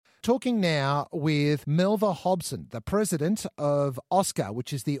Talking now with Melva Hobson, the president of OSCA,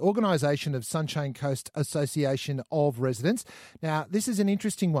 which is the Organisation of Sunshine Coast Association of Residents. Now, this is an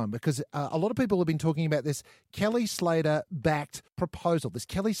interesting one because a lot of people have been talking about this Kelly Slater-backed proposal, this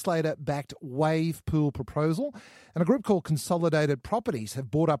Kelly Slater-backed wave pool proposal. And a group called Consolidated Properties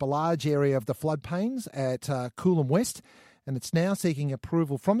have bought up a large area of the floodplains at Coolum West, and it's now seeking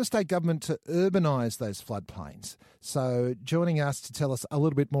approval from the state government to urbanise those floodplains. So joining us to tell us a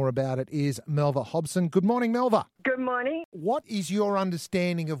little bit more about it is Melva Hobson. Good morning, Melva. Good morning. What is your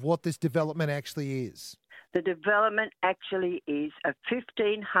understanding of what this development actually is? The development actually is a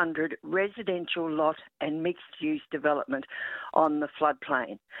 1,500 residential lot and mixed-use development on the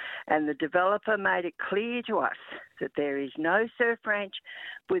floodplain. And the developer made it clear to us that there is no surf ranch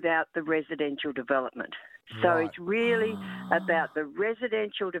without the residential development. So Right. It's really about the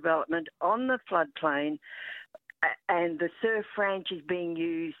residential development on the floodplain, and the surf ranch is being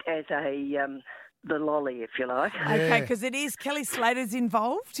used as the lolly, if you like. Okay, because it is Kelly Slater's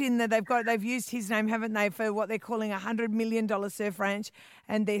involved in that they've used his name, haven't they, for what they're calling $100 million surf ranch,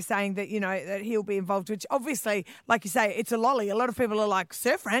 and they're saying that that he'll be involved. Which obviously, like you say, it's a lolly. A lot of people are like,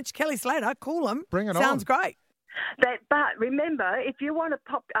 surf ranch, Kelly Slater, cool him. Bring it on. Sounds great. But remember, if you want to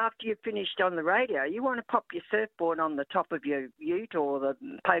pop, after you've finished on the radio, you want to pop your surfboard on the top of your ute or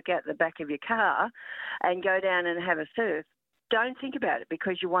poke out the back of your car and go down and have a surf, don't think about it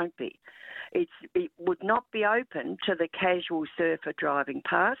because you won't be. It would not be open to the casual surfer driving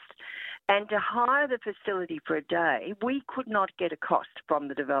past. And to hire the facility for a day, we could not get a cost from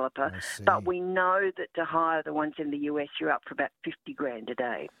the developer. But we know that to hire the ones in the US, you're up for about $50,000 a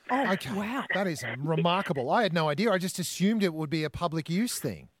day. Oh, Okay. wow. That is remarkable. I had no idea. I just assumed it would be a public use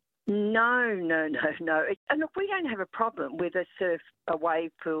thing. No. And look, we don't have a problem with a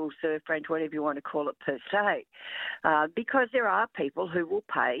wave pool, surf range, whatever you want to call it per se, because there are people who will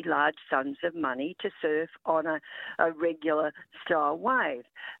pay large sums of money to surf on a regular style wave.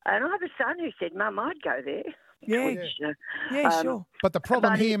 And I have a son who said, Mum, I'd go there. Yeah, sure. But the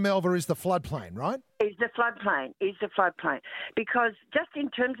problem here, Melva, is the floodplain, right? Is the floodplain. Because just in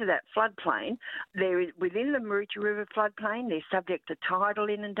terms of that floodplain, there is within the Maroochy River floodplain, they're subject to tidal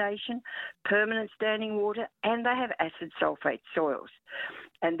inundation, permanent standing water, and they have acid sulphate soils.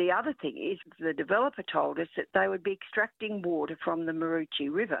 And the other thing is the developer told us that they would be extracting water from the Maroochy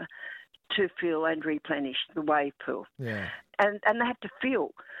River to fill and replenish the wave pool. Yeah. And they have to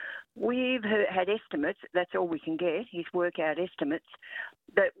fill. We've had estimates, that's all we can get, is work out estimates,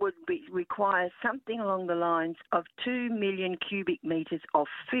 that would require something along the lines of 2 million cubic metres of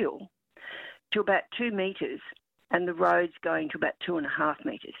fill to about 2 metres, and the road's going to about 2.5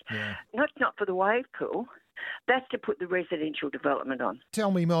 metres. Yeah. Not for the wave pool, that's to put the residential development on.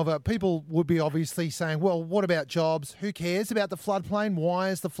 Tell me, Melva, people would be obviously saying, well, what about jobs? Who cares about the floodplain? Why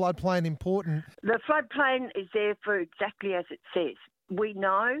is the floodplain important? The floodplain is there for exactly as it says. We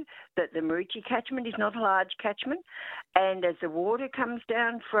know that the Maroochy catchment is not a large catchment, and as the water comes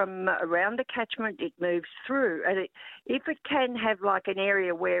down from around the catchment, it moves through. And if it can have like an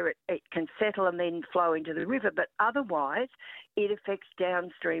area where it can settle and then flow into the river, but otherwise it affects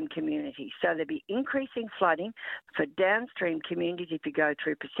downstream communities. So there'll be increasing flooding for downstream communities if you go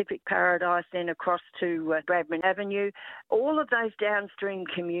through Pacific Paradise, then across to Bradman Avenue. All of those downstream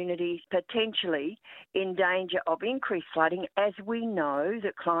communities potentially in danger of increased flooding, as we know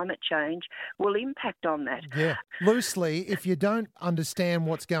that climate change will impact on that. Yeah. Loosely, if you don't understand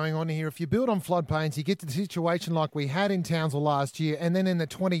what's going on here, if you build on floodplains, you get to the situation like we had in Townsville last year, and then in the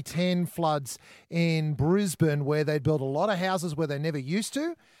 2010 floods in Brisbane where they built a lot of houses where they never used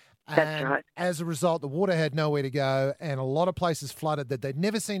to. That's right. As a result, the water had nowhere to go, and a lot of places flooded that they'd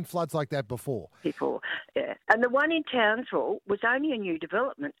never seen floods like that before. Yeah. And the one in Townsville was only a new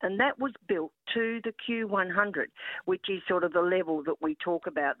development, and that was built to the Q100, which is sort of the level that we talk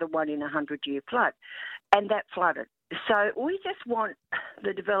about, the one in a 100-year flood. And that flooded. So we just want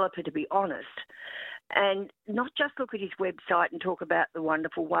the developer to be honest and not just look at his website and talk about the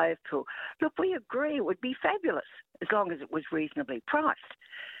wonderful wave pool. Look, we agree it would be fabulous as long as it was reasonably priced,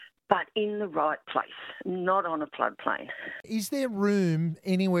 but in the right place, not on a floodplain. Is there room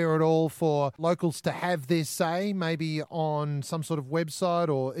anywhere at all for locals to have their say, maybe on some sort of website,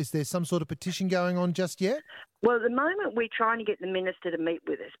 or is there some sort of petition going on just yet? Well, at the moment, we're trying to get the minister to meet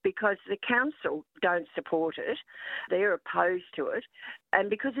with us because the council don't support it. They're opposed to it. And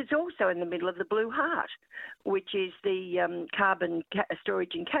because it's also in the middle of the Blue Heart, which is the carbon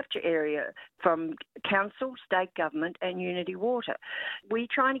storage and capture area from council, state government and Unity Water. We're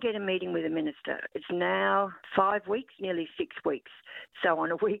trying to get a meeting with the minister. It's now 5 weeks, nearly 6 weeks. So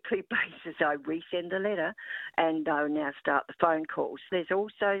on a weekly basis, I resend a letter and I now start the phone calls. There's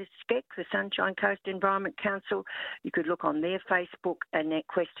also SCEC, the Sunshine Coast Environment Council. You could look on their Facebook and their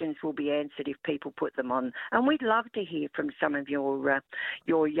questions will be answered if people put them on. And we'd love to hear from some of your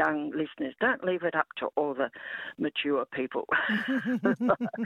young listeners. Don't leave it up to all the mature people.